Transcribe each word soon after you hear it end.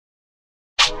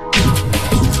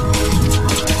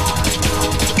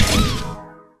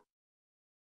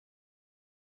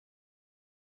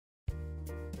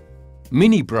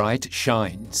MiniBright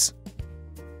shines.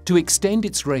 To extend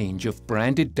its range of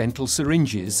branded dental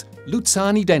syringes,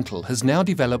 Luzzani Dental has now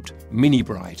developed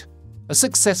MiniBright, a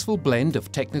successful blend of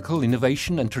technical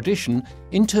innovation and tradition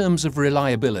in terms of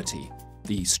reliability,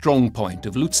 the strong point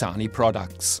of Luzzani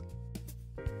products.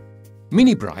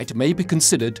 MiniBright may be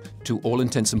considered, to all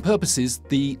intents and purposes,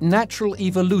 the natural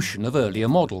evolution of earlier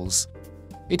models.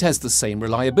 It has the same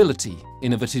reliability,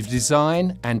 innovative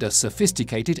design and a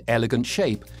sophisticated, elegant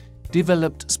shape,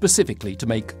 developed specifically to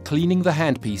make cleaning the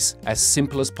handpiece as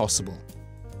simple as possible.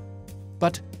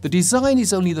 But the design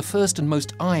is only the first and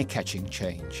most eye-catching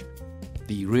change.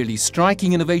 The really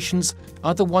striking innovations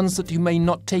are the ones that you may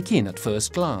not take in at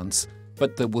first glance,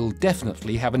 but that will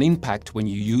definitely have an impact when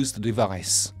you use the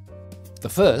device. The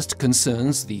first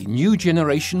concerns the new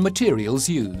generation materials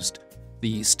used.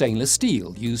 The stainless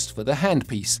steel used for the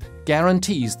handpiece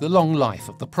guarantees the long life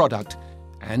of the product,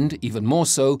 and even more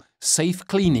so, safe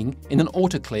cleaning in an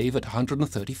autoclave at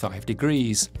 135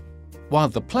 degrees. While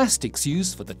the plastics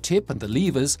used for the tip and the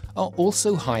levers are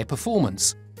also high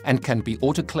performance and can be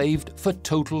autoclaved for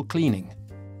total cleaning.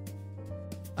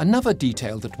 Another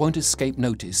detail that won't escape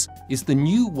notice is the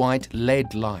new white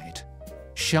LED light.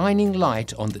 Shining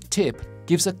light on the tip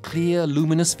gives a clear,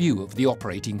 luminous view of the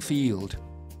operating field.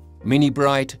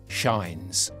 MiniBright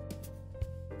shines.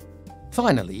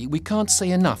 Finally, we can't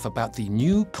say enough about the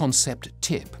new concept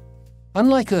tip.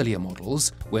 Unlike earlier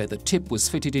models, where the tip was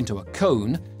fitted into a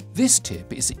cone, this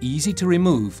tip is easy to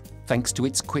remove thanks to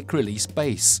its quick-release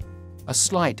base. A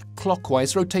slight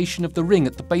clockwise rotation of the ring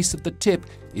at the base of the tip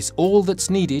is all that's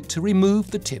needed to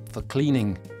remove the tip for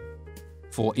cleaning.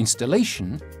 For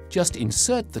installation, just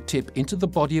insert the tip into the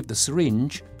body of the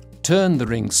syringe, turn the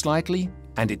ring slightly,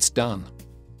 and it's done.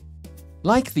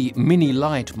 Like the Mini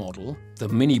Light model, the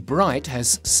MiniBright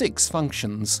has 6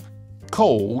 functions: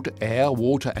 cold, air,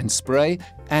 water and spray,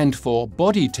 and for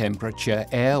body temperature,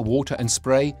 air, water and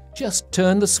spray, just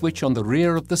turn the switch on the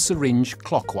rear of the syringe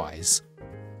clockwise.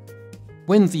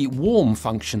 When the warm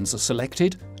functions are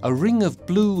selected, a ring of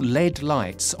blue LED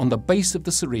lights on the base of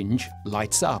the syringe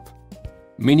lights up.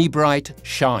 MiniBright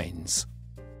shines.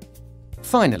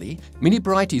 Finally,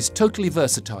 MiniBright is totally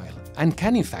versatile and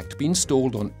can in fact be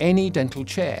installed on any dental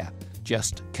chair.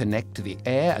 Just connect to the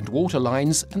air and water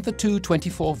lines and the two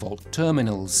 24-volt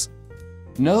terminals.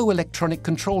 No electronic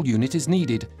control unit is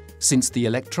needed, since the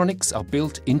electronics are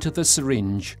built into the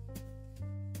syringe.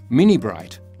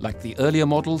 MiniBright, like the earlier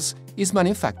models, is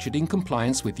manufactured in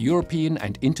compliance with European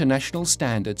and international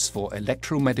standards for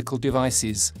electromedical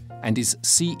devices and is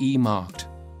CE marked.